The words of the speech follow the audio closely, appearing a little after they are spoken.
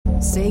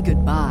Say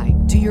goodbye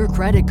to your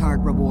credit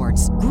card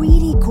rewards.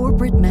 Greedy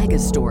corporate mega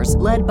stores,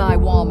 led by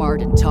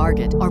Walmart and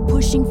Target, are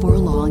pushing for a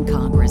law in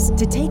Congress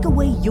to take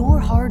away your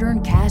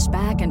hard-earned cash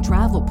back and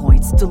travel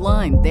points to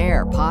line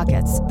their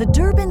pockets. The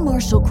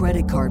Durbin-Marshall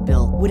credit card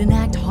bill would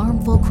enact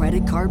harmful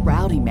credit card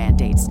routing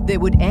mandates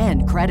that would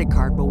end credit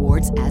card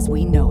rewards as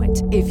we know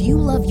it. If you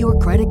love your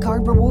credit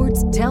card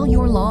rewards, tell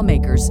your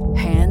lawmakers,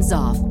 hands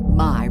off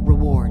my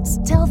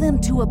rewards. Tell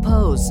them to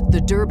oppose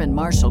the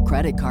Durbin-Marshall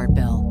credit card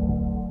bill.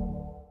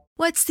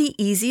 What's the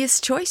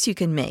easiest choice you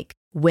can make?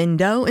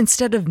 Window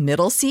instead of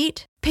middle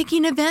seat?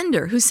 Picking a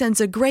vendor who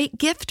sends a great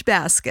gift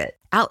basket?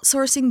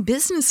 Outsourcing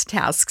business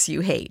tasks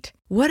you hate?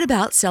 What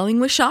about selling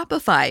with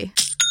Shopify?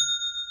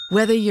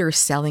 Whether you're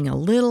selling a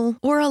little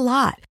or a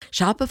lot,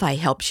 Shopify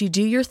helps you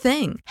do your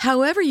thing,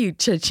 however you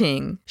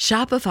cha-ching.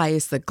 Shopify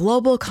is the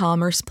global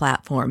commerce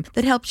platform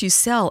that helps you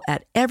sell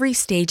at every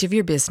stage of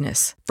your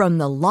business. From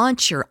the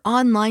launch your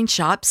online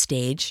shop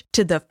stage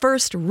to the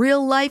first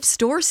real-life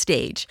store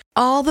stage,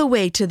 all the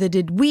way to the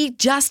did we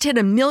just hit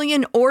 1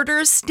 million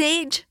orders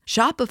stage?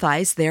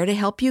 Shopify's there to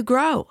help you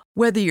grow.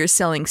 Whether you're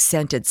selling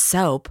scented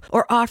soap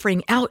or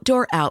offering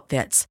outdoor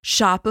outfits,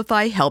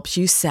 Shopify helps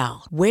you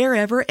sell.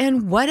 Wherever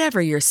and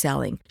whatever you're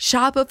selling,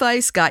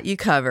 Shopify's got you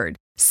covered.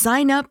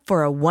 Sign up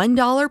for a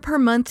 $1 per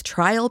month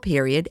trial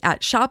period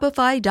at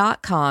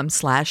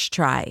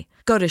shopify.com/try.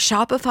 Go to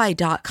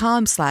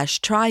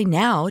shopify.com/try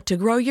now to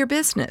grow your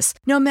business,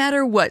 no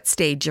matter what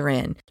stage you're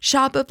in.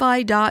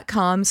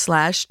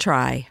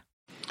 Shopify.com/try.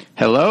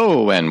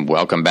 Hello, and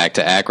welcome back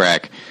to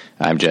ACCRAC.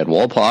 I'm Jed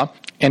Wolpaw,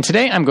 and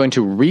today I'm going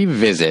to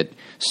revisit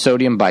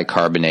sodium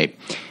bicarbonate.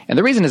 And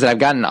the reason is that I've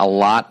gotten a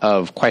lot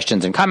of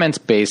questions and comments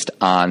based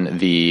on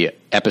the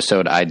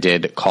episode I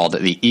did called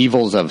The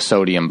Evils of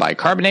Sodium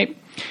Bicarbonate,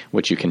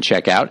 which you can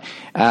check out,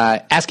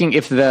 asking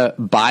if the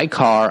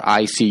BICAR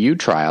ICU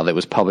trial that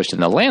was published in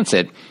The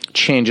Lancet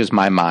changes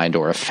my mind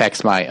or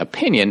affects my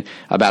opinion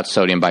about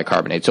sodium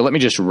bicarbonate. So let me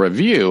just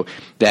review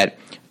that.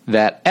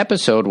 That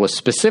episode was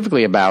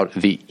specifically about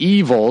the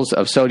evils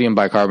of sodium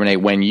bicarbonate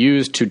when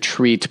used to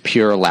treat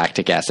pure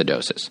lactic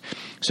acidosis.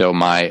 So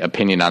my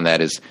opinion on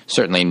that is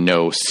certainly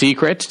no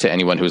secret to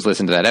anyone who's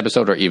listened to that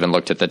episode or even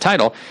looked at the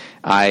title.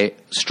 I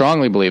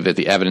strongly believe that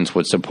the evidence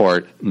would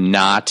support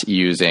not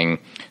using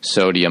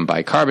sodium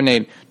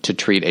bicarbonate to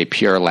treat a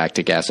pure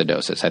lactic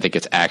acidosis. I think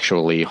it's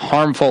actually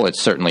harmful.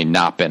 It's certainly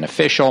not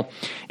beneficial,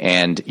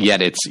 and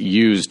yet it's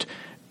used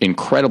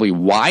incredibly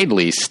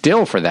widely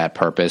still for that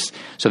purpose.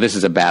 So this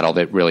is a battle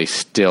that really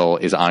still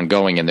is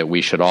ongoing and that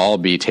we should all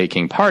be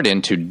taking part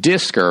in to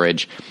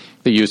discourage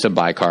the use of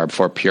bicarb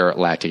for pure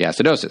lactic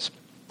acidosis.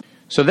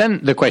 So then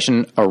the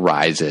question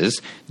arises,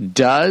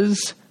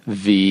 does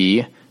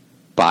the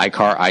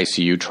BICAR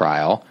ICU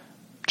trial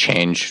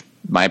change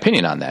my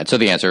opinion on that? So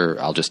the answer,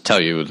 I'll just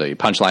tell you the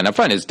punchline up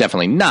front, is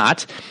definitely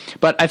not.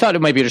 But I thought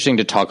it might be interesting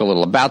to talk a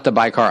little about the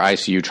BICAR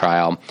ICU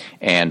trial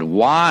and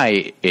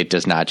why it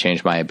does not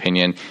change my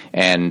opinion,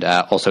 and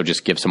also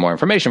just give some more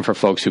information for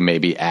folks who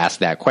maybe ask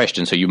that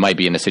question. So you might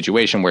be in a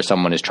situation where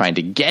someone is trying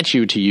to get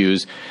you to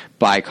use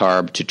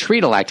bicarb to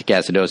treat a lactic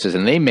acidosis,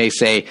 and they may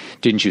say,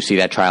 didn't you see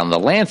that trial in The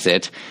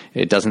Lancet?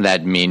 Doesn't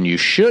that mean you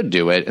should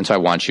do it? And so I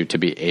want you to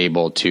be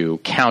able to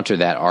counter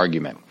that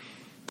argument.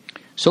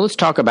 So let's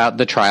talk about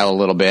the trial a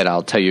little bit.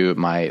 I'll tell you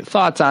my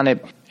thoughts on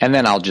it, and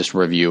then I'll just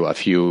review a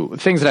few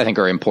things that I think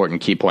are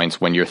important key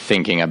points when you're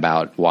thinking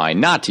about why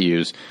not to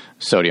use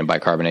sodium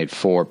bicarbonate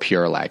for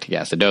pure lactic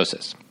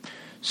acidosis.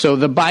 So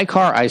the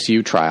BICAR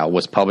ICU trial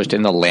was published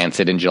in The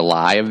Lancet in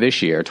July of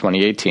this year,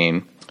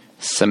 2018.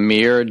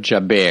 Samir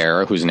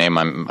Jaber, whose name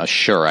I'm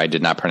sure I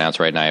did not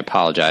pronounce right, and I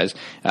apologize,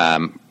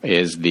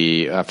 is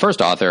the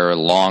first author,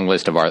 long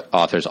list of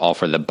authors, all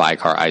for the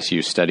BICAR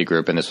ICU study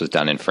group, and this was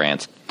done in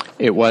France.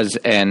 It was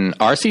an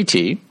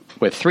RCT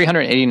with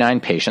 389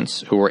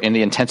 patients who were in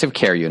the intensive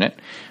care unit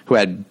who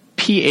had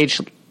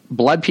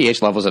blood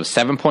pH levels of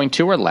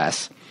 7.2 or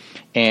less,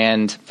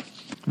 and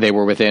they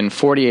were within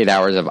 48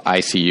 hours of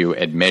ICU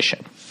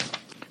admission.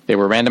 They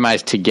were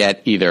randomized to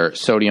get either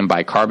sodium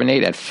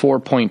bicarbonate at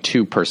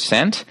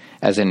 4.2%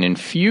 as an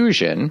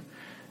infusion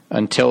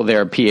until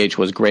their pH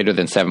was greater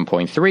than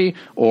 7.3,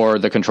 or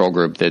the control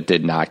group that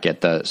did not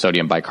get the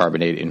sodium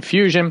bicarbonate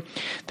infusion.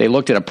 They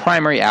looked at a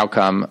primary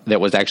outcome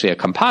that was actually a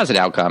composite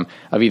outcome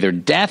of either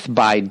death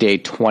by day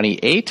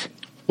 28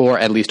 or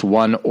at least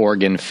one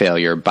organ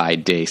failure by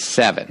day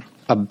 7.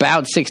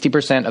 About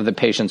 60% of the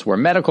patients were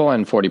medical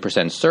and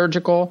 40%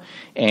 surgical,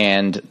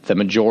 and the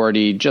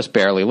majority, just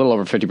barely, a little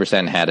over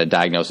 50%, had a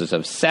diagnosis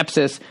of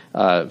sepsis.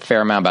 A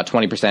fair amount, about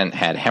 20%,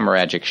 had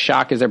hemorrhagic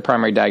shock as their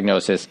primary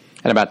diagnosis,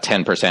 and about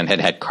 10%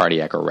 had had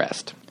cardiac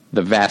arrest.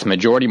 The vast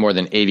majority, more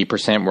than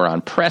 80%, were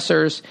on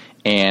pressors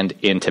and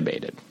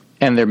intubated.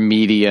 And their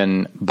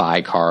median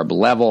bicarb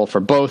level for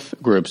both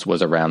groups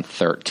was around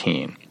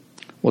 13.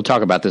 We'll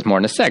talk about this more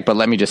in a sec, but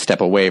let me just step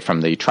away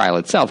from the trial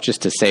itself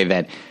just to say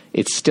that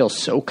it's still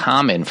so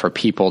common for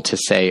people to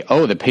say,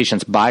 oh, the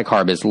patient's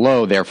bicarb is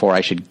low, therefore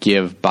I should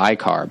give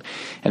bicarb.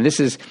 And this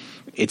is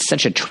it's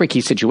such a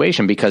tricky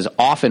situation because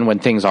often when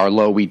things are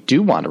low, we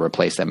do want to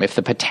replace them. If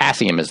the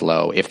potassium is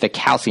low, if the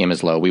calcium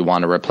is low, we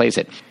want to replace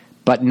it.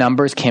 But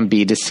numbers can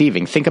be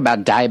deceiving. Think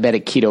about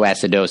diabetic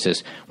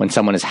ketoacidosis when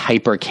someone is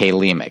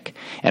hyperkalemic.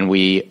 And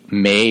we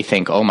may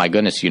think, oh my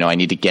goodness, I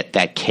need to get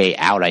that K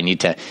out. I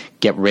need to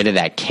get rid of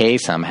that K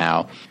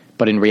somehow.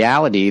 But in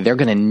reality, they're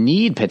going to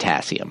need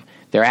potassium.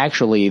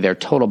 Their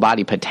total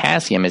body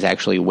potassium is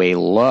actually way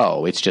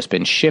low. It's just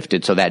been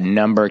shifted, so that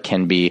number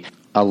can be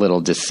a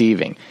little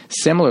deceiving.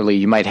 Similarly,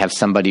 you might have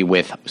somebody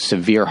with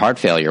severe heart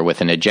failure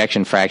with an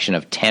ejection fraction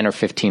of 10 or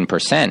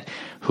 15%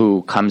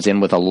 who comes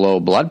in with a low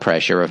blood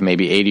pressure of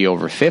maybe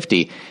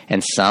 80/50,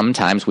 and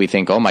sometimes we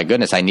think, oh my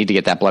goodness, I need to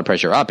get that blood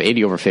pressure up.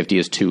 80/50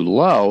 is too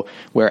low,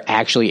 where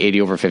actually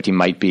 80/50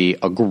 might be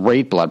a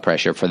great blood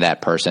pressure for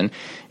that person.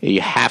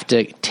 You have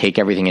to take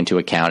everything into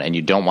account, and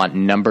you don't want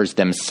numbers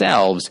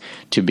themselves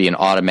to be an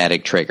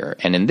automatic trigger.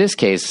 And in this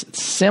case,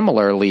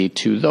 similarly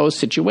to those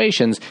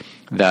situations,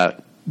 the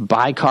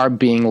bicarb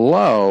being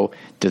low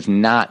does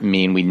not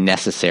mean we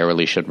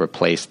necessarily should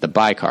replace the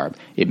bicarb.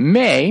 It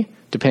may,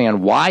 depending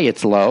on why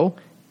it's low,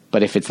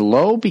 but if it's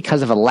low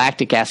because of a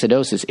lactic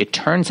acidosis, it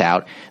turns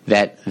out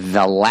that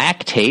the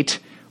lactate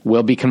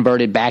will be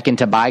converted back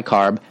into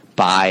bicarb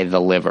by the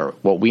liver.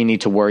 What we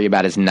need to worry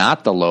about is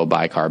not the low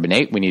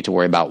bicarbonate. We need to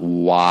worry about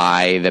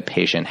why the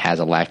patient has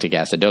a lactic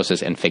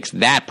acidosis and fix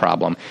that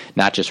problem,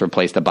 not just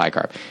replace the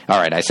bicarb. All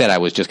right, I said I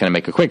was just going to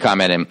make a quick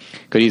comment and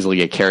could easily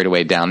get carried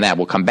away down that.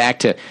 We'll come back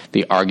to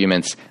the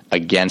arguments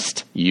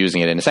against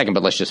using it in a second,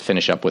 but let's just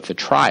finish up with the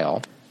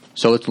trial.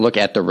 So let's look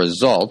at the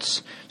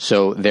results.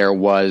 So there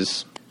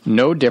was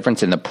no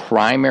difference in the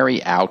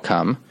primary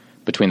outcome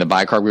between the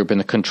bicarb group and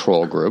the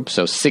control group.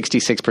 So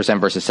 66%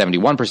 versus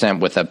 71%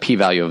 with a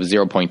p-value of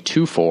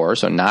 0.24,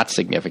 so not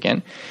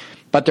significant.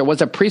 But there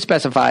was a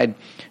pre-specified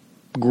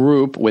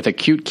group with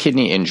acute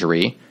kidney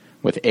injury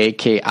with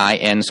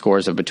AKIN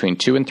scores of between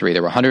 2 and 3.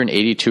 There were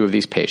 182 of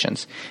these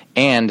patients.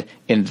 And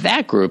in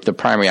that group, the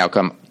primary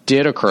outcome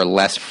did occur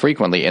less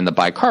frequently in the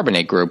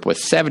bicarbonate group, with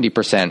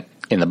 70%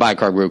 in the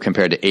bicarb group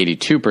compared to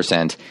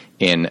 82%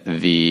 in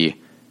the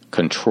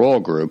control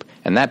group,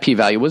 and that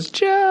p-value was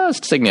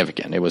just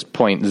significant. It was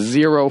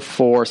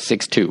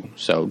 0.0462,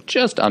 so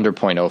just under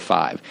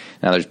 0.05.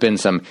 Now, there's been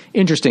some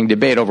interesting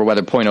debate over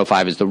whether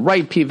 0.05 is the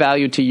right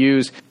p-value to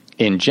use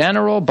in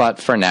general,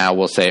 but for now,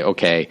 we'll say,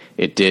 okay,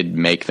 it did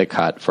make the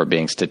cut for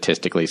being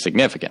statistically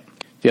significant.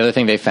 The other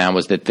thing they found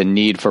was that the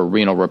need for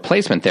renal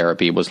replacement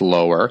therapy was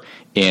lower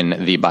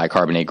in the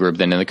bicarbonate group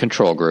than in the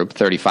control group,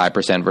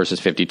 35%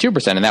 versus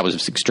 52%, and that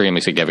was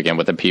extremely significant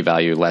with a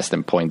p-value less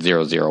than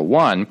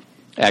 0.001.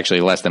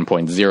 Actually less than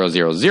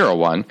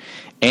 0.0001,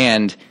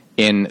 and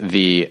in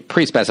the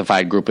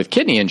pre-specified group with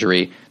kidney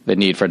injury, the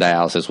need for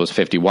dialysis was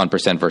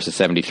 51% versus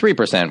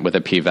 73% with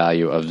a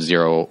p-value of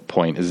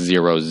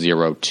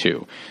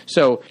 0.002.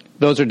 So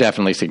those are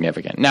definitely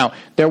significant. Now,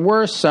 there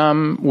were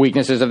some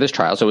weaknesses of this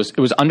trial. So it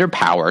was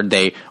underpowered.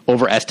 They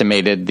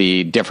overestimated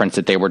the difference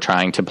that they were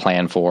trying to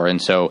plan for,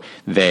 and so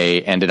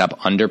they ended up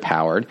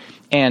underpowered.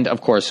 And,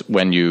 of course,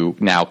 when you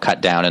now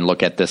cut down and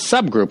look at the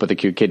subgroup with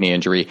acute kidney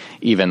injury,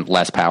 even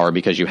less power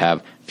because you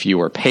have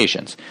fewer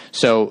patients.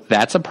 So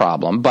that's a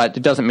problem, but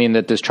it doesn't mean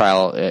that this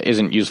trial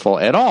isn't useful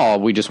at all.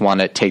 We just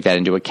want to take that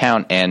into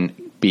account and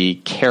be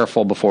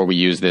careful before we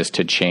use this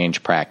to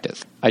change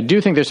practice. I do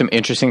think there's some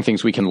interesting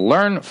things we can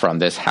learn from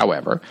this,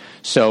 however.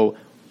 So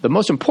the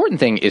most important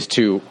thing is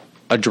to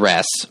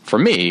address, for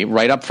me,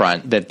 right up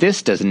front, that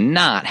this does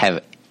not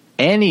have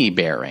any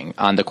bearing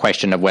on the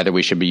question of whether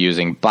we should be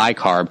using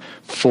bicarb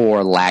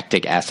for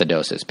lactic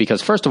acidosis.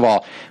 Because first of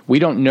all, we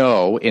don't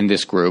know in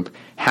this group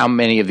how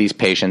many of these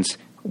patients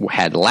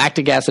had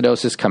lactic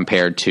acidosis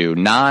compared to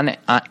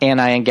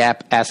non-anion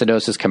gap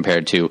acidosis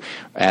compared to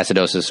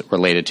acidosis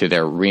related to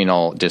their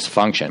renal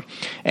dysfunction.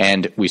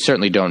 And we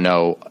certainly don't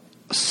know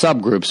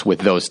subgroups with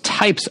those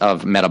types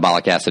of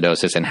metabolic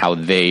acidosis and how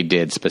they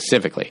did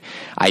specifically.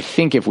 I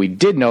think if we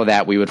did know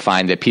that, we would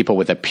find that people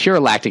with a pure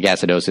lactic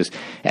acidosis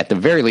at the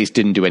very least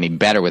didn't do any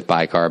better with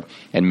bicarb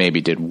and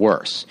maybe did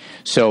worse.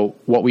 So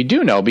what we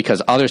do know,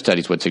 because other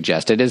studies would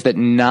suggest it, is that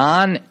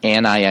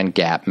non-anion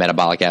gap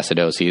metabolic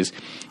acidoses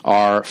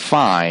are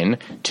fine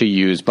to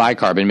use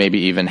bicarb and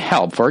maybe even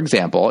help. For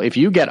example, if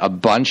you get a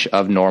bunch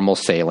of normal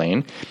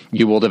saline,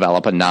 you will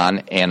develop a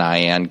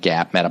non-anion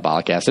gap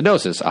metabolic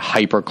acidosis, a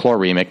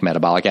hyperchloremic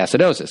metabolic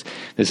acidosis.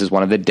 This is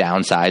one of the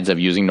downsides of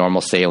using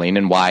normal saline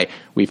and why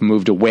we've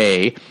moved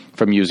away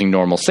from using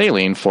normal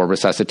saline for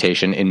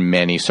resuscitation in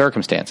many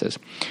circumstances.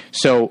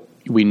 So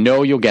we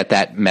know you'll get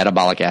that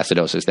metabolic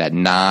acidosis, that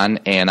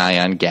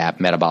non-anion gap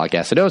metabolic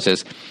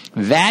acidosis,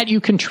 that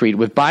you can treat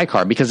with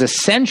bicarb, because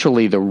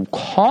essentially the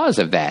cause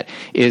of that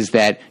is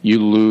that you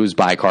lose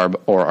bicarb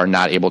or are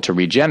not able to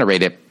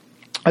regenerate it.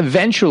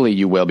 Eventually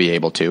you will be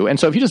able to, and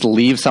so if you just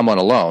leave someone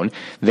alone,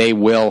 they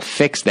will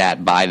fix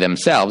that by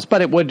themselves,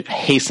 but it would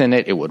hasten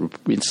it, it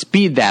would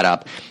speed that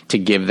up to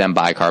give them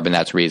bicarb, and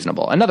that's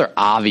reasonable. Another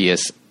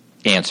obvious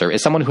answer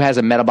is someone who has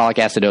a metabolic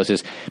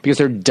acidosis because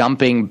they're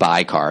dumping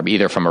bicarb,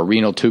 either from a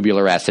renal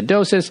tubular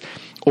acidosis,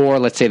 or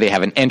let's say they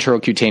have an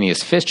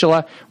enterocutaneous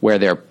fistula where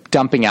they're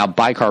dumping out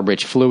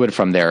bicarb-rich fluid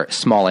from their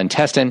small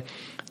intestine.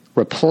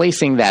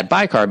 Replacing that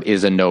bicarb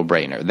is a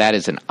no-brainer. That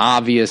is an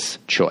obvious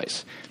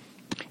choice.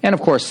 And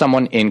of course,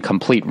 someone in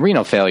complete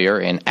renal failure,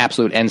 in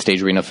absolute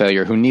end-stage renal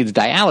failure, who needs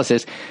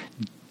dialysis,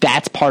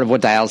 that's part of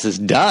what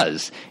dialysis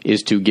does,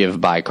 is to give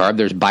bicarb.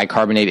 There's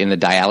bicarbonate in the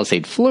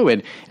dialysate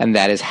fluid, and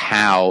that is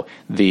how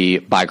the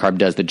bicarb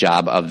does the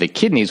job of the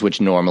kidneys,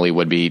 which normally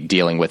would be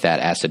dealing with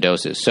that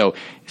acidosis. So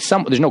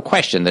there's no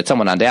question that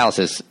someone on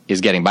dialysis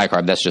is getting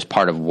bicarb. That's just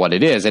part of what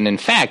it is. And in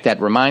fact,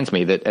 that reminds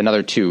me that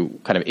another two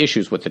kind of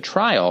issues with the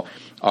trial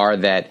are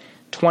that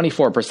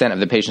 24% of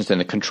the patients in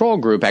the control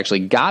group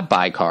actually got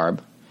bicarb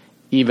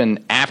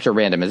even after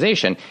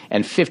randomization,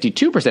 and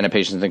 52% of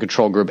patients in the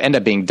control group end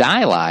up being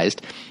dialyzed.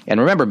 And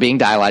remember, being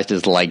dialyzed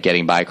is like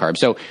getting bicarb.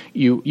 So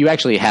you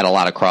actually had a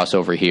lot of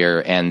crossover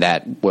here, and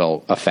that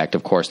will affect,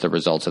 of course, the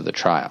results of the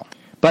trial.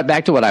 But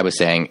back to what I was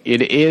saying,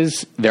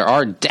 there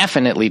are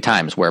definitely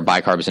times where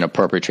bicarb is an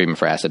appropriate treatment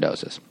for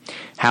acidosis.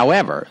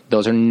 However,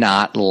 those are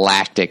not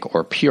lactic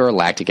or pure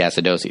lactic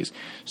acidoses.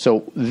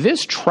 So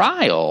this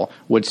trial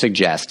would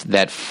suggest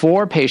that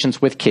for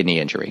patients with kidney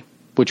injury,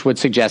 which would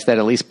suggest that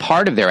at least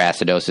part of their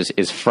acidosis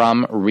is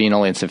from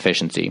renal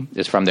insufficiency,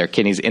 is from their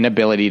kidneys'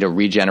 inability to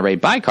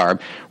regenerate bicarb,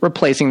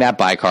 replacing that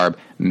bicarb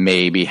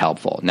may be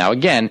helpful. Now,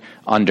 again,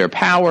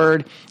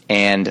 underpowered,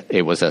 and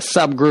it was a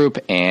subgroup,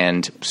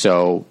 and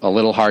so a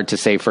little hard to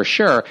say for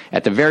sure.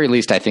 At the very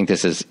least, I think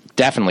this is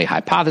definitely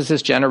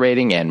hypothesis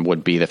generating and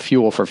would be the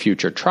fuel for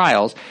future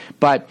trials.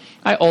 But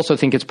I also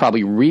think it's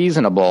probably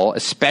reasonable,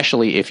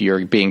 especially if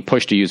you're being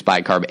pushed to use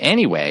bicarb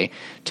anyway,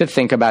 to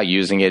think about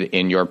using it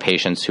in your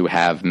patients who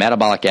have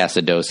metabolic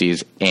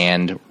acidoses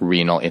and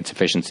renal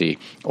insufficiency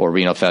or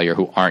renal failure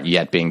who aren't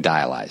yet being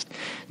dialyzed.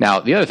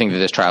 Now, the other thing that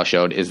this trial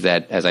showed is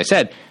that, as I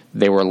said,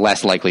 they were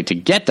less likely to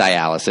get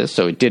dialysis,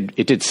 so it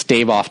did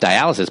stave off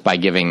dialysis by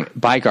giving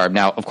bicarb.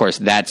 Now, of course,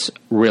 that's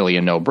really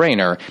a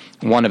no-brainer.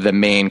 One of the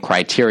main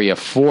criteria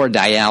for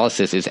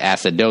dialysis is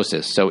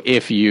acidosis. So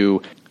if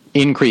you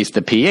increase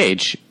the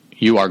pH,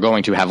 you are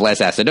going to have less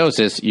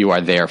acidosis. You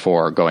are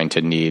therefore going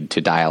to need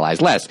to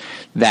dialyze less.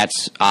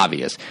 That's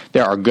obvious.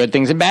 There are good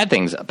things and bad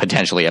things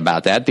potentially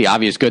about that. The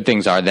obvious good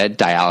things are that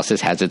dialysis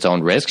has its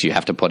own risks. You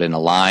have to put in a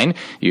line.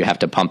 You have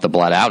to pump the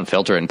blood out and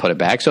filter it and put it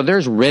back. So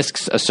there's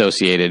risks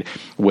associated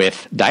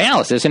with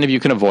dialysis, and if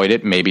you can avoid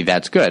it, maybe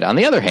that's good. On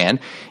the other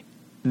hand,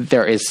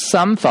 there is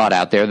some thought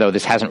out there, though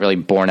this hasn't really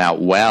borne out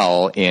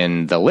well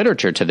in the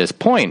literature to this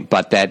point,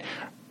 but that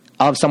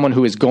of someone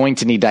who is going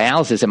to need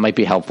dialysis, it might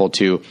be helpful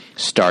to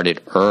start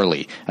it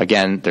early.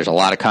 Again, there's a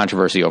lot of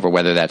controversy over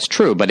whether that's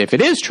true, but if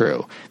it is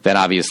true, then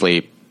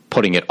obviously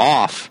putting it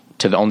off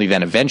to only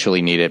then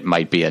eventually need it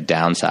might be a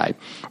downside.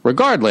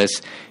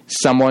 Regardless,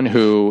 someone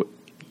who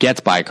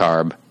gets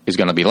bicarb is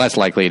going to be less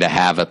likely to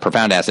have a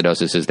profound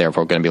acidosis, is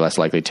therefore going to be less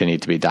likely to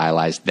need to be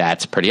dialyzed.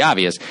 That's pretty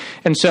obvious.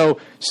 And so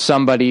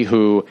somebody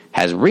who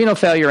has renal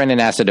failure and an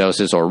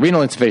acidosis, or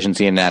renal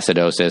insufficiency and an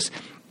acidosis,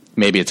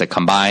 maybe it's a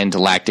combined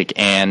lactic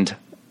and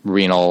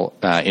renal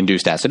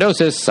induced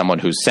acidosis, someone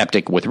who's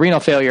septic with renal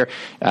failure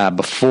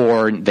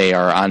before they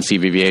are on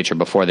CVVH or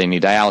before they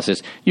need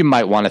dialysis, you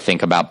might want to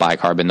think about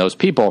bicarb in those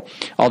people.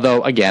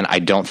 Although, again, I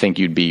don't think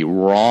you'd be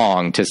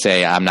wrong to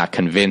say I'm not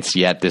convinced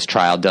yet. This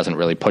trial doesn't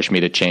really push me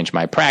to change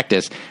my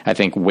practice. I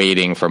think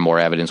waiting for more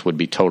evidence would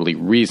be totally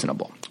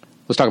reasonable.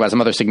 Let's talk about some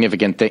other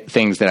significant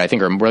things that I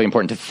think are really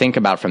important to think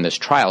about from this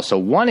trial. So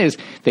one is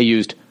they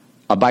used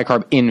a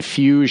bicarb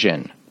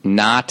infusion,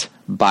 not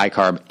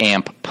bicarb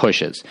amp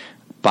pushes.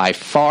 By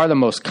far the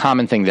most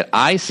common thing that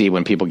I see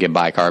when people give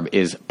bicarb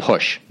is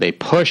push. They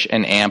push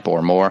an amp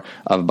or more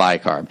of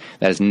bicarb.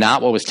 That is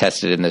not what was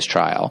tested in this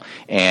trial.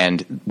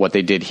 And what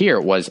they did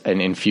here was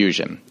an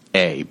infusion.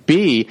 A.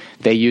 B,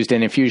 they used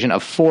an infusion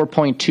of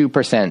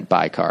 4.2%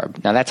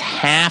 bicarb. Now that's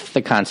half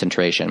the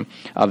concentration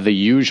of the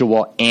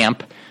usual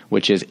amp,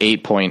 which is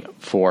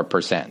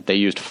 8.4%. They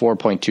used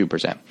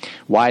 4.2%.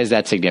 Why is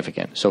that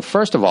significant? So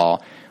first of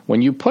all,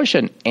 when you push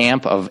an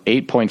amp of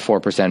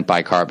 8.4%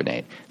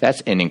 bicarbonate,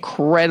 that's an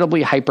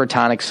incredibly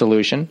hypertonic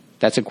solution.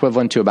 That's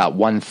equivalent to about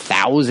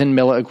 1,000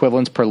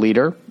 milliequivalents per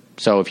liter.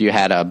 So if you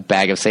had a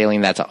bag of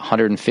saline, that's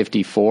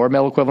 154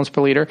 milliequivalents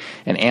per liter.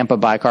 An amp of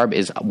bicarb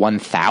is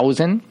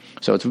 1,000.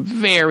 So it's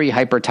very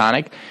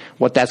hypertonic.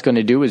 What that's going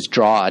to do is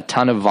draw a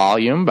ton of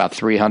volume, about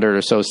 300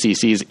 or so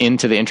cc's,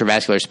 into the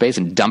intravascular space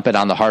and dump it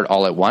on the heart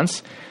all at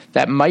once.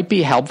 That might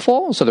be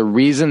helpful. So the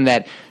reason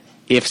that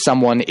if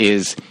someone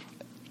is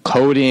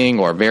coding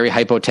or very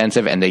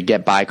hypotensive and they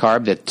get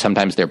bicarb, that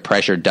sometimes their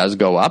pressure does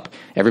go up.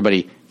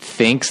 Everybody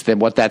thinks that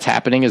what that's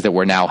happening is that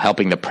we're now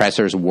helping the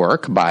pressors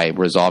work by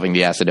resolving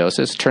the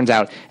acidosis. Turns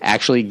out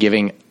actually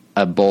giving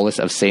a bolus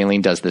of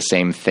saline does the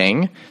same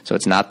thing. So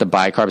it's not the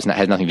bicarb. It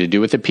has nothing to do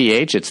with the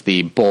pH. It's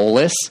the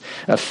bolus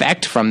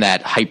effect from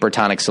that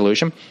hypertonic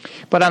solution.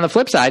 But on the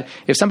flip side,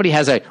 if somebody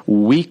has a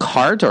weak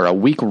heart or a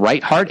weak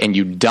right heart and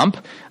you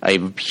dump a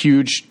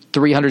huge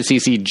 300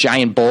 cc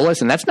giant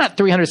bolus, and that's not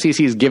 300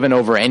 cc's given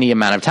over any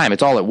amount of time.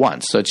 It's all at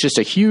once. So it's just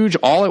a huge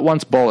all at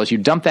once bolus. You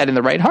dump that in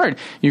the right heart,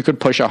 you could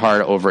push a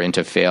heart over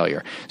into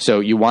failure. So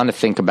you want to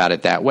think about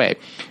it that way.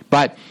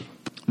 But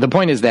the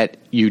point is that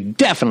you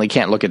definitely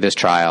can't look at this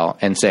trial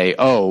and say,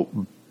 oh,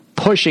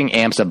 pushing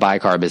amps of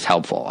bicarb is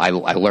helpful. I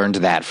learned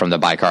that from the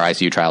Bicar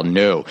ICU trial.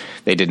 No,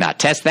 they did not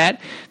test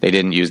that. They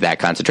didn't use that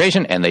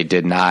concentration, and they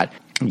did not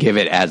give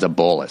it as a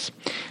bolus.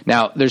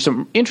 Now, there's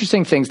some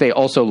interesting things they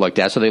also looked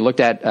at. So they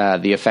looked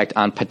at the effect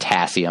on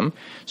potassium.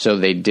 So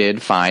they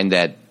did find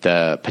that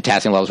the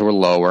potassium levels were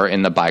lower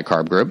in the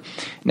bicarb group.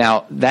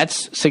 Now,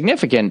 that's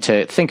significant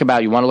to think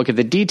about. You want to look at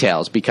the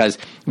details because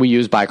we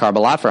use bicarb a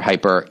lot for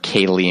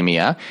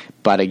hyperkalemia.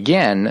 But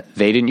again,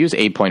 they didn't use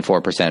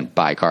 8.4%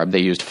 bicarb.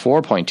 They used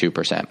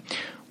 4.2%.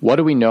 What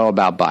do we know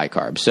about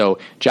bicarb? So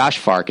Josh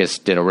Farkas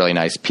did a really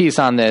nice piece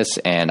on this,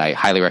 and I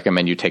highly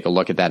recommend you take a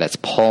look at that. It's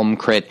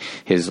PulmCrit,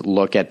 his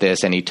look at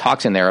this, and he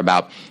talks in there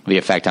about the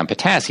effect on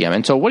potassium.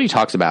 And so what he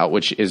talks about,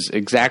 which is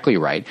exactly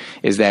right,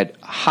 is that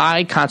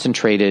high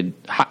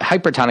concentrated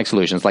hypertonic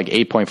solutions like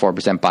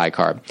 8.4%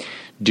 bicarb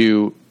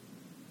do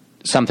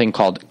something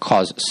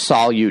cause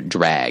solute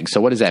drag.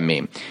 So what does that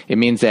mean? It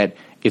means that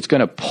it's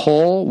going to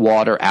pull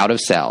water out of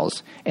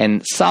cells,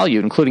 and solute,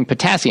 including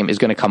potassium, is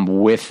going to come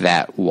with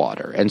that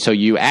water. And so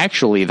you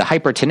actually, the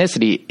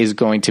hypertonicity is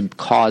going to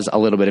cause a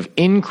little bit of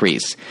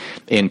increase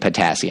in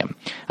potassium.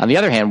 On the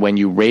other hand, when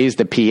you raise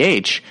the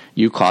pH,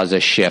 you cause a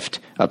shift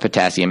of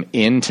potassium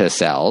into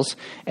cells,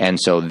 and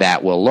so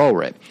that will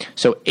lower it.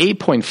 So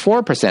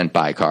 8.4%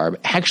 bicarb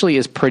actually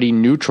is pretty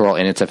neutral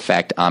in its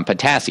effect on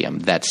potassium.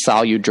 That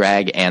solute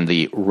drag and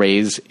the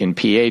raise in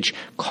pH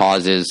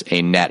causes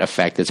a net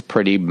effect that's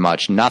pretty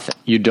much nothing.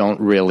 You don't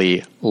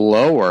really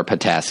lower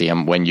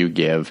potassium when you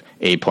give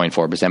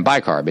 8.4%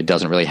 bicarb. It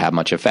doesn't really have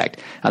much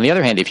effect. On the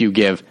other hand, if you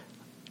give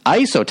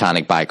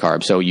isotonic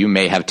bicarb, so you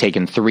may have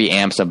taken 3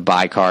 amps of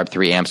bicarb,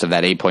 3 amps of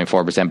that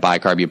 8.4%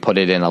 bicarb, you put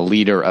it in a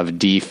liter of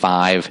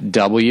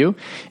D5W,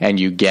 and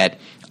you get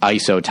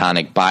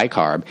isotonic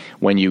bicarb.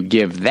 When you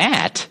give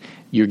that,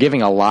 you're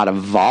giving a lot of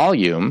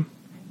volume,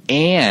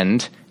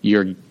 and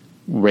you're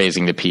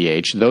raising the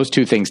pH. Those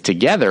two things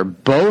together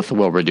both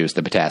will reduce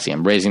the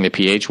potassium. Raising the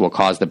pH will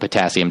cause the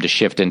potassium to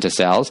shift into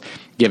cells.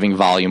 Giving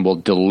volume will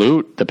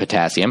dilute the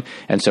potassium.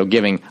 And so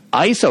giving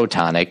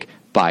isotonic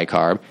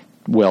bicarb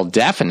will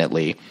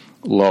definitely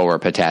lower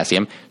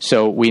potassium.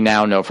 So we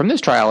now know from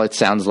this trial, it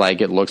sounds like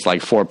it looks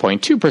like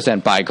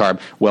 4.2% bicarb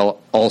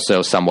will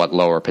also somewhat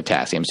lower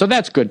potassium. So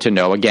that's good to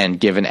know, again,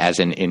 given as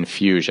an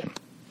infusion.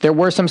 There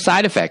were some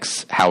side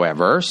effects,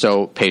 however.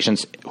 So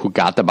patients who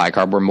got the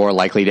bicarb were more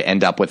likely to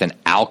end up with an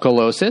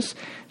alkalosis,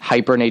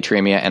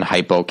 hypernatremia, and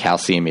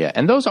hypocalcemia.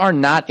 And those are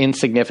not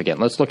insignificant.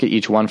 Let's look at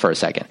each one for a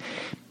second.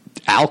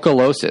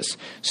 Alkalosis.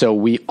 So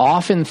we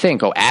often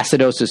think, oh,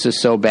 acidosis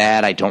is so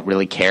bad, I don't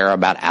really care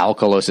about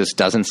alkalosis,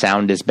 doesn't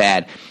sound as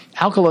bad.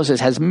 Alkalosis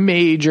has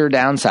major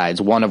downsides,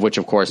 one of which,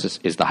 of course,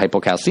 is the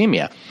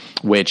hypocalcemia,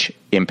 which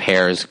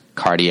impairs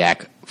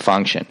cardiac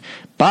function.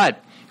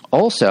 But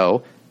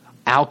also,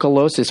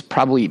 alkalosis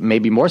probably,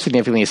 maybe more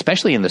significantly,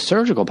 especially in the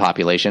surgical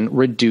population,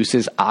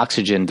 reduces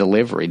oxygen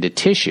delivery to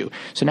tissue.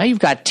 So now you've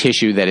got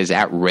tissue that is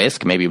at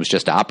risk. Maybe it was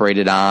just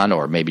operated on,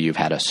 or maybe you've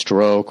had a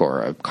stroke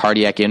or a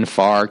cardiac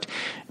infarct.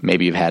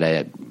 Maybe you've had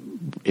a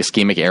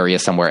ischemic area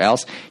somewhere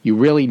else. You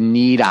really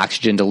need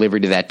oxygen delivery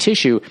to that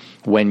tissue.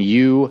 When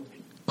you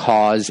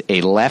cause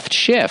a left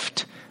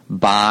shift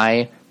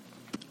by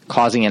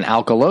causing an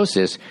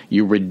alkalosis,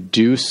 you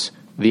reduce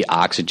the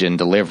oxygen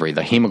delivery.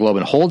 The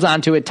hemoglobin holds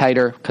onto it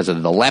tighter because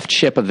of the left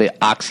ship of the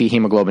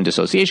oxyhemoglobin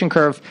dissociation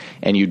curve,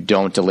 and you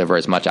don't deliver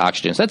as much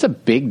oxygen. So that's a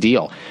big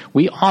deal.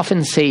 We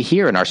often say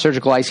here in our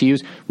surgical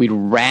ICUs, we'd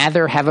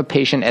rather have a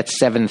patient at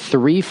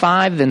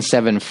 7.35 than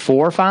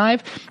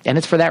 7.45, and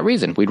it's for that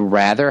reason. We'd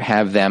rather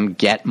have them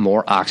get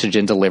more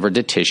oxygen delivered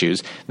to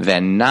tissues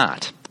than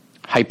not.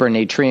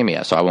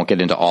 Hypernatremia. So I won't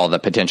get into all the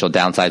potential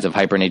downsides of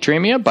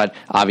hypernatremia, but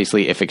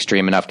obviously if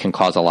extreme enough can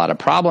cause a lot of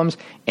problems,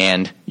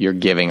 and you're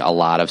giving a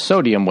lot of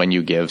sodium when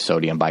you give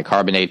sodium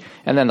bicarbonate.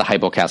 And then the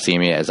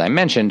hypocalcemia, as I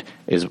mentioned,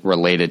 is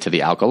related to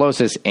the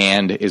alkalosis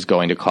and is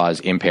going to cause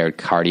impaired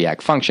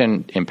cardiac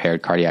function,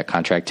 impaired cardiac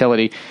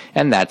contractility,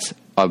 and that's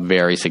a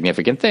very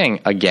significant thing,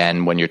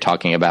 again, when you're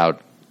talking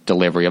about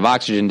delivery of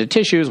oxygen to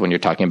tissues, when you're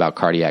talking about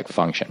cardiac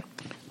function.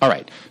 All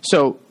right,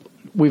 so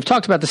we've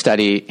talked about the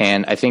study,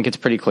 and I think it's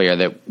pretty clear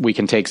that we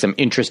can take some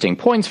interesting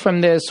points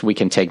from this. We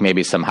can take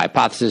maybe some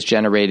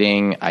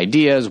hypothesis-generating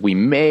ideas. We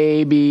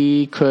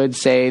maybe could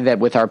say that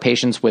with our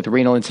patients with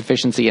renal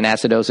insufficiency and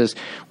acidosis,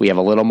 we have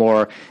a little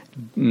more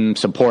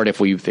support if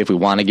we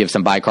want to give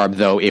some bicarb,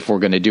 though if we're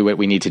going to do it,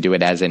 we need to do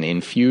it as an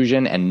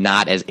infusion and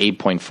not as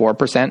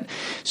 8.4%.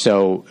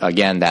 So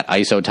again, that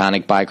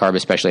isotonic bicarb,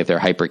 especially if they're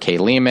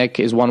hyperkalemic,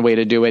 is one way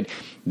to do it.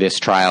 This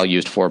trial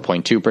used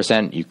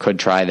 4.2%. You could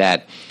try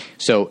that.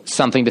 So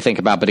something to think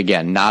about, but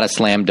again, not a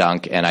slam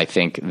dunk, and I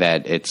think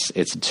that it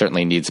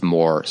certainly needs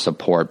more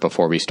support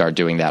before we start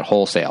doing that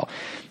wholesale.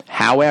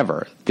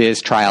 However,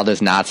 this trial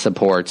does not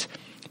support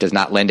does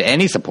not lend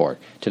any support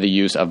to the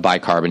use of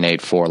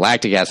bicarbonate for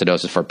lactic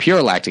acidosis, for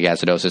pure lactic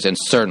acidosis, and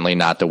certainly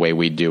not the way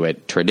we do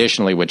it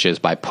traditionally, which is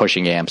by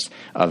pushing amps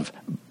of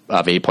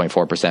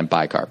 8.4%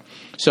 bicarb.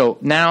 So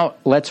now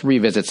let's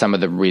revisit some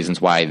of the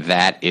reasons why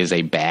that is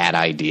a bad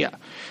idea.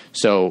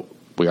 So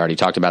we already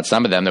talked about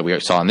some of them that we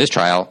saw in this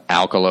trial: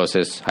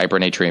 alkalosis,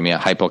 hypernatremia,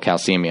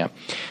 hypocalcemia.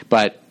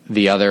 But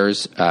the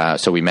others,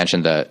 so we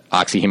mentioned the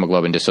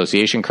oxyhemoglobin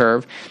dissociation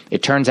curve.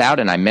 It turns out,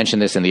 and I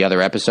mentioned this in the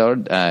other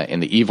episode, in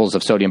the evils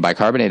of sodium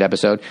bicarbonate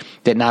episode,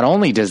 that not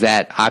only does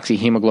that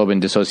oxyhemoglobin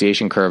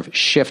dissociation curve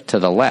shift to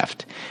the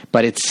left,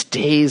 but it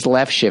stays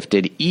left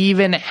shifted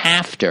even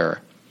after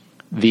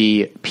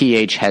the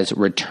pH has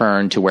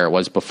returned to where it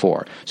was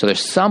before. So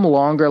there's some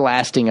longer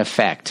lasting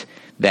effect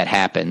that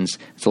happens.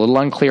 It's a little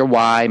unclear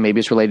why.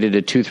 Maybe it's related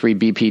to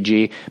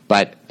 2,3-BPG,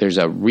 but there's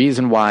a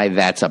reason why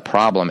that's a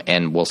problem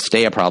and will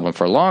stay a problem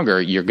for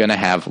longer. You're going to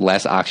have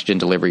less oxygen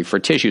delivery for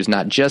tissues,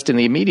 not just in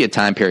the immediate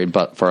time period,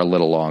 but for a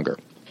little longer.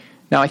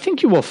 Now, I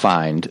think you will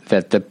find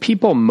that the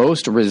people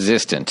most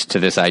resistant to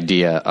this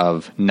idea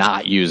of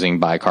not using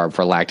bicarb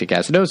for lactic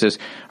acidosis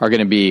are going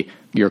to be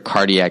your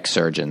cardiac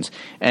surgeons.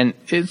 And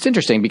it's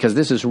interesting because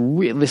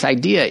this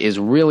idea is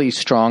really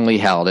strongly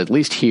held, at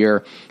least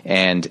here,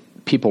 and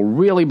people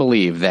really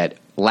believe that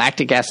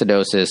lactic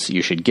acidosis,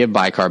 you should give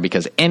bicarb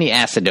because any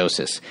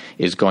acidosis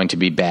is going to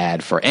be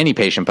bad for any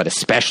patient, but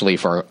especially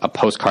for a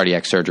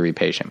post-cardiac surgery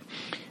patient.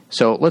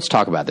 So let's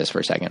talk about this for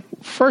a second.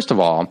 First of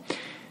all,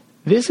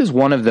 this is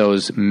one of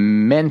those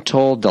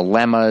mental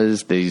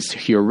dilemmas, these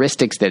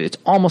heuristics that it's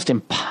almost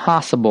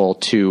impossible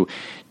to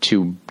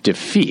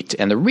defeat.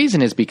 And the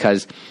reason is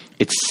because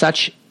it's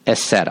such a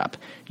setup.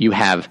 You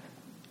have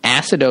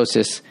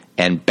acidosis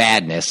and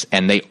badness,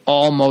 and they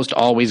almost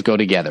always go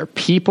together.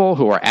 People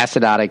who are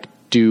acidotic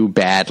do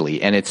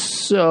badly, and it's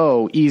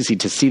so easy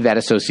to see that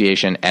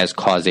association as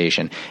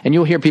causation. And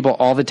you'll hear people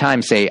all the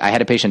time say, I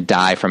had a patient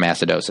die from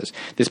acidosis.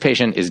 This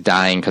patient is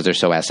dying because they're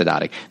so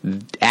acidotic.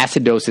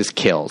 Acidosis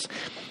kills.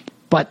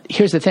 But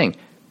here's the thing.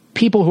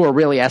 People who are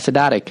really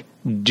acidotic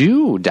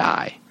do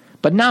die,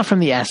 but not from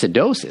the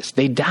acidosis.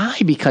 They die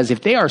because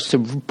if they are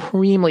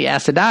supremely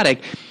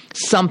acidotic,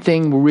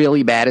 something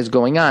really bad is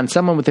going on.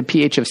 Someone with a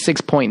pH of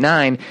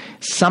 6.9,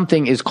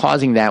 something is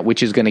causing that,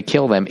 which is going to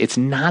kill them. It's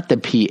not the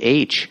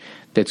pH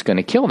that's going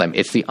to kill them.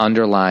 It's the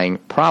underlying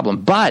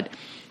problem. But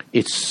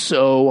it's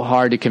so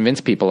hard to convince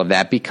people of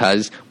that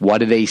because what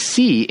do they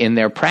see in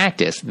their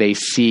practice? They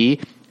see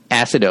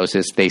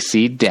acidosis, they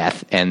see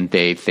death, and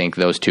they think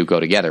those two go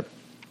together.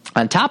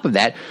 On top of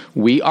that,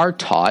 we are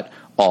taught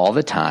all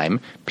the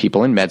time,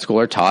 people in med school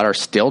are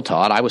still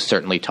taught, I was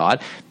certainly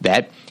taught,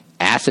 that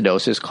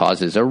acidosis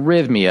causes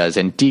arrhythmias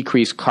and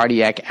decreased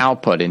cardiac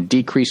output and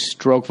decreased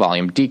stroke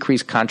volume,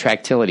 decreased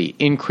contractility,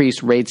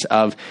 increased rates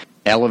of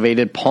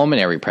elevated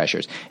pulmonary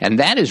pressures. And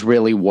that is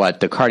really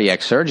what the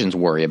cardiac surgeons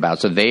worry about.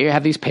 So they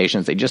have these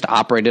patients, they just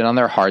operated on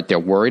their heart. They're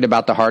worried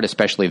about the heart,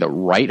 especially the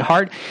right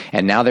heart.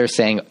 And now they're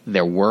saying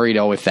they're worried,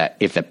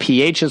 if the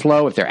pH is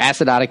low, if they're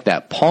acidotic,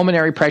 that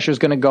pulmonary pressure is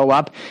going to go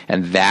up,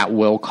 and that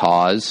will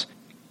cause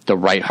the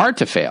right heart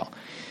to fail.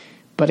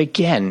 But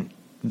again,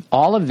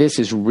 all of this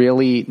is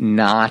really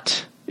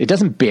not, it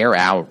doesn't bear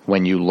out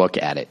when you look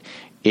at it.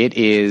 It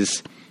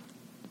is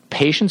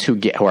patients who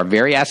are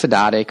very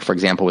acidotic, for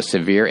example, with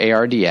severe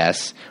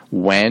ARDS,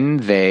 when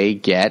they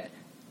get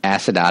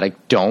acidotic,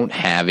 don't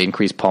have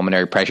increased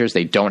pulmonary pressures,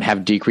 they don't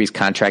have decreased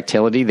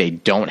contractility, they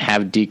don't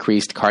have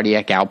decreased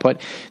cardiac output.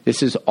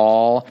 This is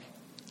all,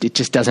 it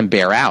just doesn't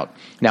bear out.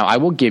 Now, I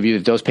will give you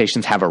that those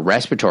patients have a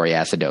respiratory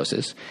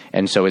acidosis,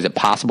 and so is it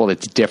possible that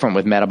it's different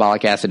with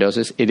metabolic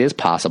acidosis? It is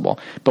possible,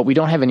 but we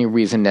don't have any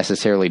reason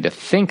necessarily to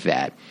think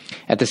that.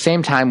 At the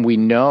same time, we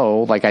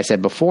know, like I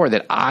said before,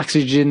 that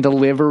oxygen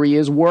delivery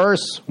is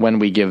worse when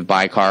we give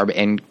bicarb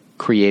and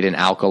create an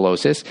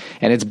alkalosis,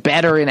 and it's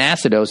better in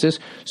acidosis,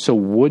 so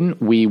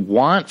wouldn't we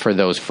want for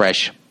those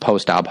fresh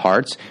post-op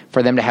hearts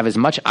for them to have as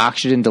much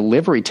oxygen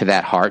delivery to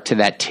that heart, to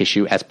that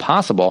tissue as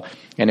possible?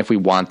 And if we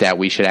want that,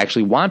 we should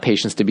actually want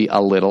patients to be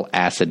a little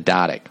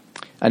acidotic.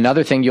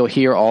 Another thing you'll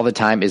hear all the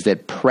time is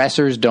that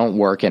pressors don't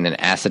work in an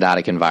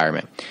acidotic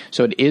environment.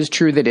 So it is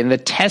true that in the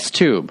test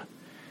tube,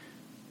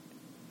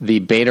 the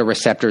beta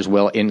receptors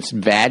will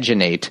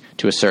invaginate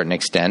to a certain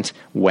extent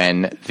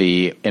when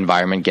the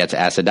environment gets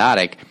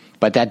acidotic,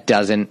 but that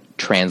doesn't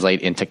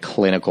translate into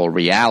clinical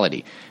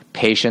reality.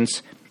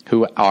 Patients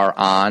who are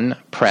on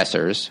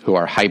pressors, who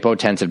are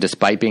hypotensive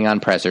despite being on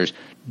pressors,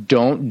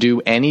 don't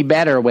do any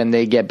better when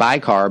they get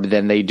bicarb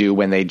than they do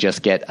when they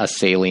just get a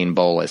saline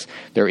bolus.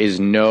 There is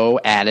no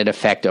added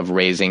effect of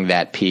raising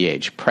that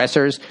pH.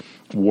 Pressors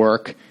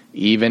work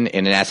even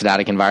in an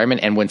acidotic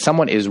environment, and when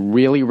someone is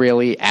really,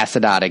 really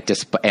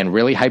acidotic and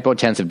really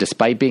hypotensive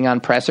despite being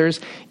on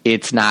pressors,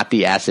 it's not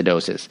the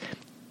acidosis.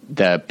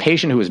 The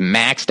patient who is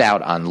maxed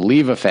out on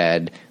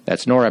Levophed,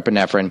 that's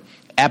norepinephrine,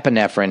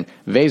 epinephrine,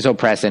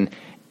 vasopressin,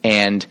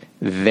 and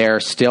they're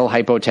still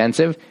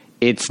hypotensive,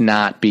 it's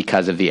not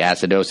because of the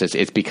acidosis.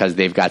 It's because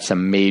they've got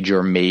some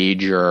major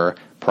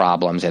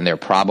problems, and they're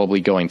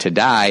probably going to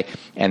die,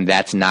 and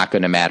that's not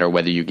going to matter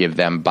whether you give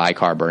them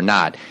bicarb or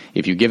not.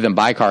 If you give them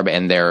bicarb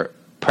and their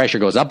pressure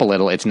goes up a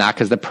little, it's not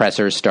because the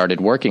pressors started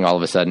working all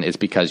of a sudden. It's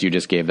because you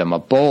just gave them a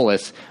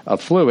bolus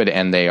of fluid,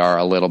 and they are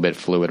a little bit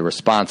fluid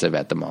responsive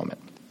at the moment.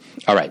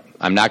 All right,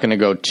 I'm not going to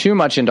go too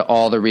much into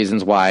all the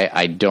reasons why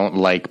I don't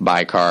like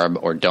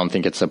bicarb or don't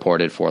think it's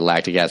supported for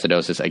lactic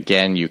acidosis.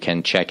 Again, you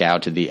can check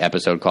out the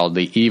episode called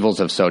The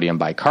Evils of Sodium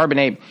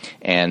Bicarbonate,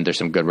 and there's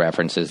some good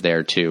references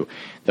there too.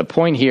 The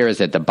point here is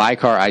that the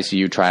BICAR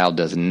ICU trial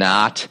does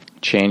not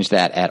change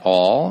that at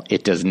all.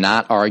 It does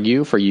not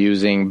argue for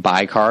using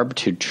bicarb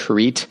to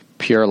treat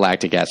pure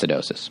lactic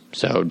acidosis.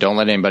 So don't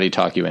let anybody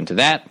talk you into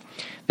that.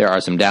 There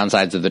are some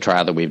downsides of the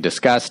trial that we've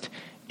discussed.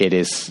 It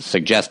is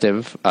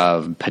suggestive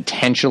of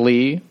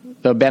potentially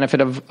the benefit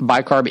of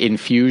bicarb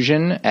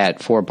infusion at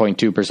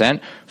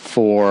 4.2%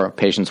 for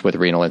patients with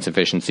renal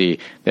insufficiency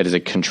that is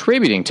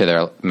contributing to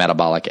their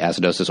metabolic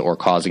acidosis or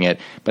causing it,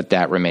 but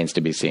that remains to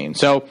be seen.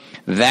 So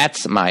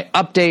that's my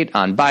update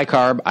on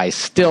bicarb. I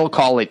still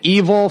call it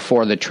evil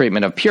for the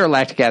treatment of pure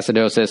lactic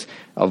acidosis.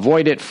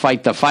 Avoid it,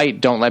 fight the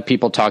fight. Don't let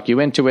people talk you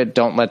into it.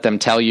 Don't let them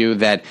tell you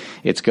that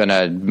it's going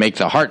to make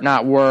the heart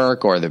not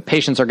work, or the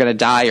patients are going to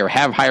die, or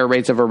have higher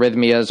rates of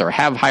arrhythmias, or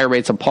have higher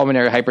rates of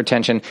pulmonary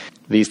hypertension.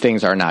 These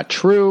things are not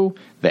true.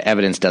 The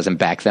evidence doesn't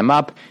back them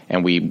up,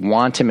 and we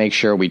want to make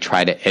sure we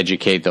try to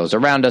educate those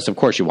around us. Of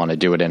course, you want to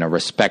do it in a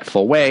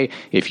respectful way.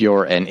 If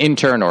you're an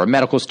intern or a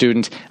medical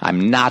student,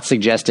 I'm not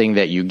suggesting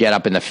that you get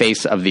up in the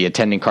face of the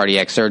attending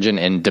cardiac surgeon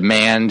and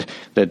demand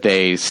that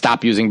they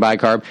stop using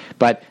bicarb.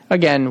 But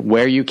again,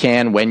 where you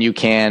can, when you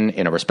can,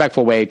 in a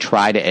respectful way,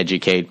 try to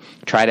educate,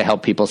 try to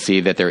help people see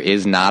that there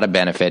is not a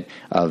benefit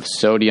of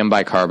sodium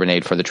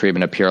bicarbonate for the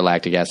treatment of pure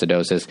lactic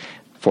acidosis.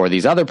 For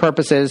these other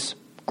purposes,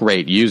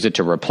 great. Use it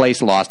to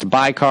replace lost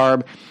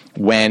bicarb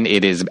when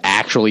it is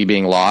actually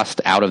being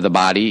lost out of the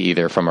body,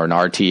 either from an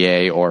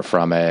RTA or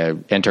from a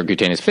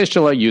intercutaneous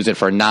fistula. Use it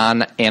for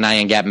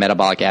non-anion gap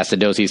metabolic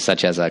acidosis,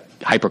 such as a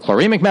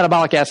hyperchloremic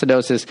metabolic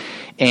acidosis.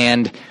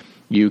 And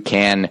you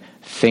can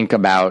think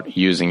about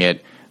using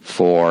it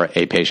for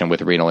a patient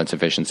with renal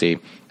insufficiency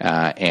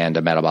and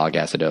a metabolic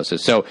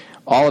acidosis. So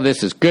all of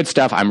this is good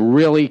stuff. I'm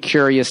really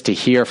curious to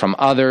hear from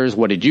others.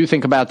 What did you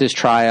think about this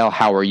trial?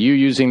 How are you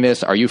using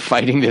this? Are you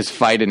fighting this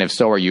fight? And if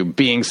so, are you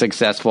being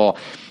successful?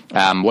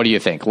 What do you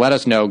think? Let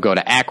us know. Go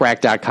to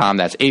accrac.com.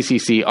 That's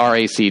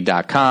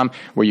ACCRAC.com,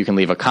 where you can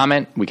leave a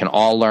comment. We can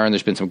all learn.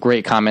 There's been some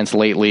great comments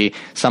lately,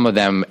 some of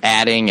them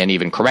adding and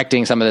even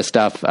correcting some of the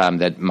stuff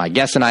that my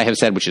guests and I have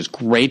said, which is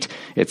great.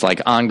 It's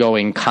like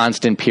ongoing,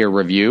 constant peer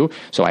review.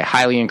 So I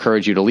highly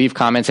encourage you to leave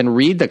comments and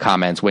read the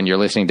comments when you're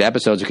listening to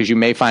episodes, because you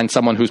may find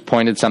someone who's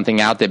pointed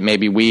something out that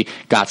maybe we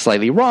got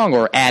slightly wrong,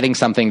 or adding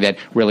something that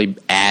really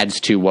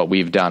adds to what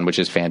we've done, which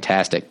is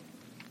fantastic.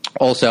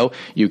 Also,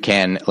 you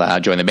can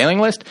join the mailing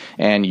list,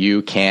 and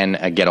you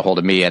can get a hold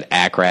of me at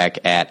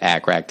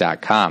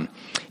accrac@accrac.com.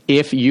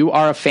 If you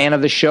are a fan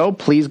of the show,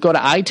 please go to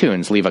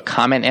iTunes, leave a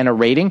comment and a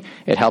rating.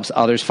 It helps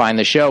others find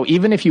the show.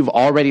 Even if you've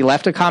already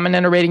left a comment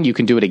and a rating, you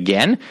can do it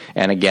again.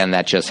 And again,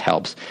 that just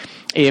helps.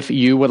 If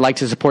you would like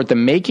to support the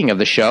making of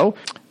the show,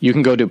 you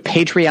can go to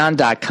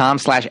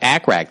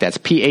patreon.com/ACRAC. That's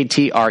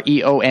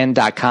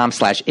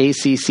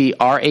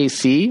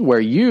patreon.com/ACCRAC, where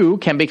you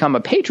can become a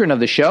patron of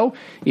the show,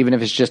 even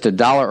if it's just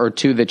 $1 or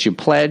 $2 that you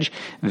pledge.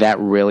 That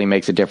really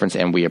makes a difference,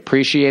 and we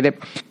appreciate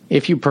it.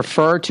 If you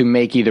prefer to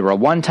make either a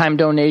one-time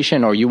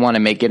donation or you want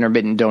to make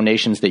intermittent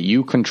donations that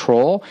you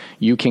control,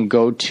 you can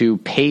go to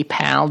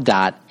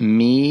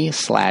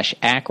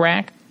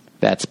paypal.me/ACRAC.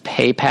 That's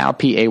PayPal,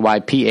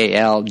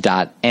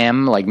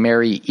 PayPal.m, like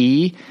Mary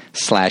E,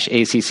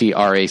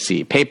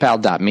 /ACCRAC.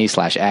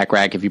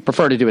 PayPal.me/ACRAC. If you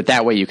prefer to do it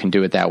that way, you can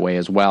do it that way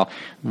as well.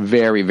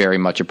 Very, very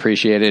much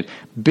appreciated.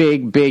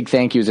 Big, big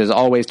thank yous, as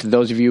always, to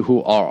those of you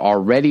who are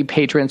already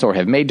patrons or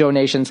have made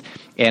donations.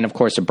 And, of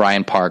course, to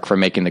Brian Park for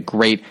making the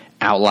great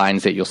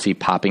outlines that you'll see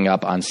popping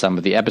up on some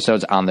of the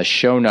episodes on the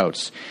show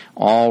notes.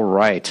 All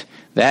right.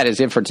 That is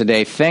it for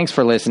today. Thanks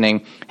for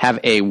listening. Have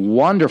a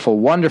wonderful,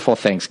 wonderful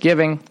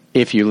Thanksgiving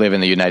if you live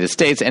in the United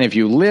States. And if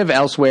you live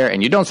elsewhere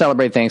and you don't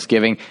celebrate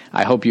Thanksgiving,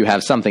 I hope you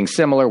have something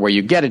similar where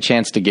you get a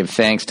chance to give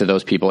thanks to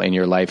those people in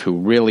your life who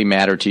really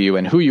matter to you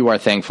and who you are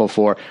thankful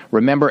for.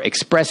 Remember,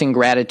 expressing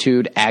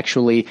gratitude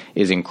actually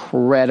is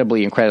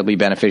incredibly, incredibly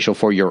beneficial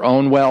for your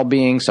own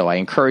well-being. So I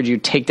encourage you,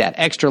 take that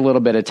extra little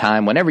bit of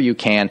time whenever you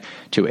can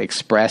to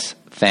express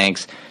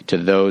thanks to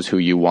those who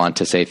you want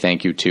to say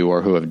thank you to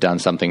or who have done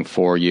something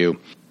for you.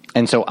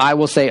 And so I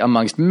will say,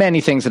 amongst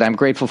many things that I'm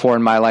grateful for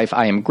in my life,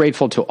 I am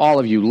grateful to all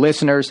of you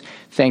listeners.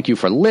 Thank you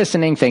for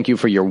listening. Thank you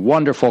for your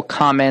wonderful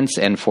comments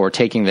and for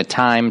taking the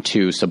time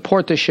to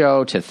support the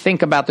show, to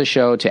think about the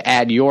show, to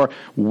add your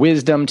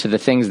wisdom to the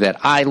things that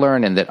I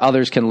learn and that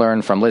others can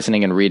learn from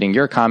listening and reading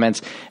your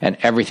comments, and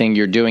everything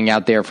you're doing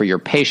out there for your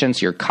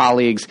patients, your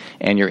colleagues,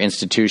 and your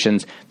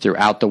institutions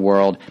throughout the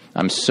world.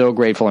 I'm so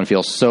grateful and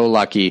feel so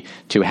lucky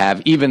to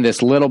have even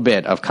this little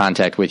bit of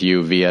contact with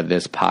you via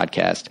this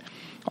podcast.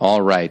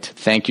 All right.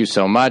 Thank you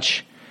so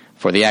much.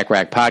 For the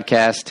ACRAC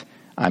podcast,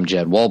 I'm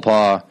Jed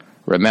Wolpaw,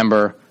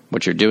 remember,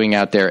 what you're doing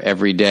out there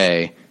every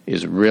day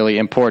is really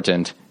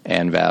important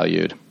and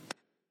valued.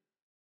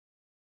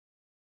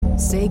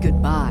 Say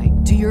goodbye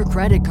to your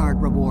credit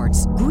card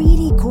rewards.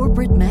 Greedy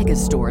corporate mega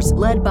stores,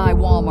 led by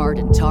Walmart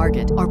and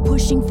Target, are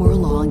pushing for a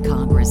law in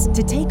Congress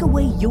to take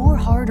away your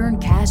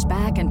hard-earned cash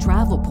back and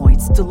travel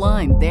points to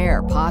line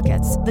their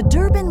pockets. The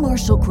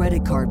Durbin-Marshall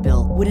credit card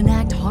bill would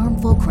enact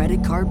harmful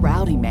credit card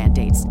routing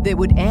mandates that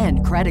would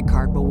end credit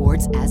card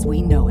rewards as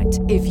we know it.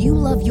 If you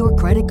love your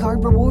credit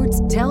card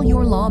rewards, tell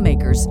your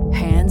lawmakers,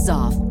 hands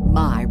off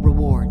my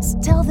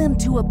rewards. Tell them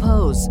to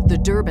oppose the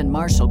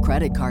Durbin-Marshall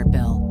credit card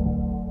bill.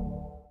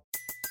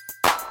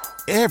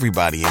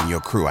 Everybody in your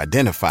crew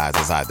identifies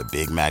as either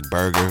Big Mac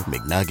Burger,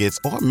 McNuggets,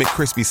 or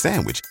McCrispy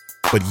Sandwich.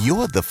 But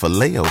you're the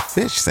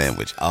Filet-O-Fish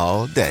Sandwich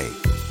all day.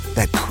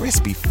 That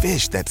crispy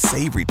fish, that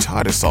savory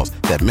tartar sauce,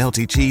 that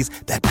melty cheese,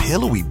 that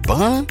pillowy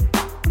bun.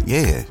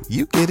 Yeah,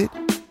 you get it.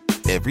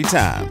 Every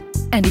time.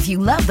 And if you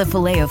love the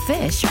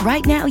Filet-O-Fish,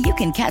 right now you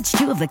can catch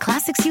two of the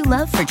classics you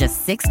love for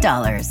just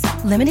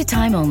 $6. Limited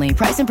time only.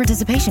 Price and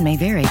participation may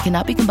vary.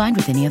 Cannot be combined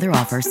with any other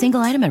offer. Single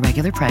item at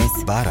regular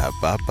price.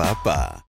 Ba-da-ba-ba-ba.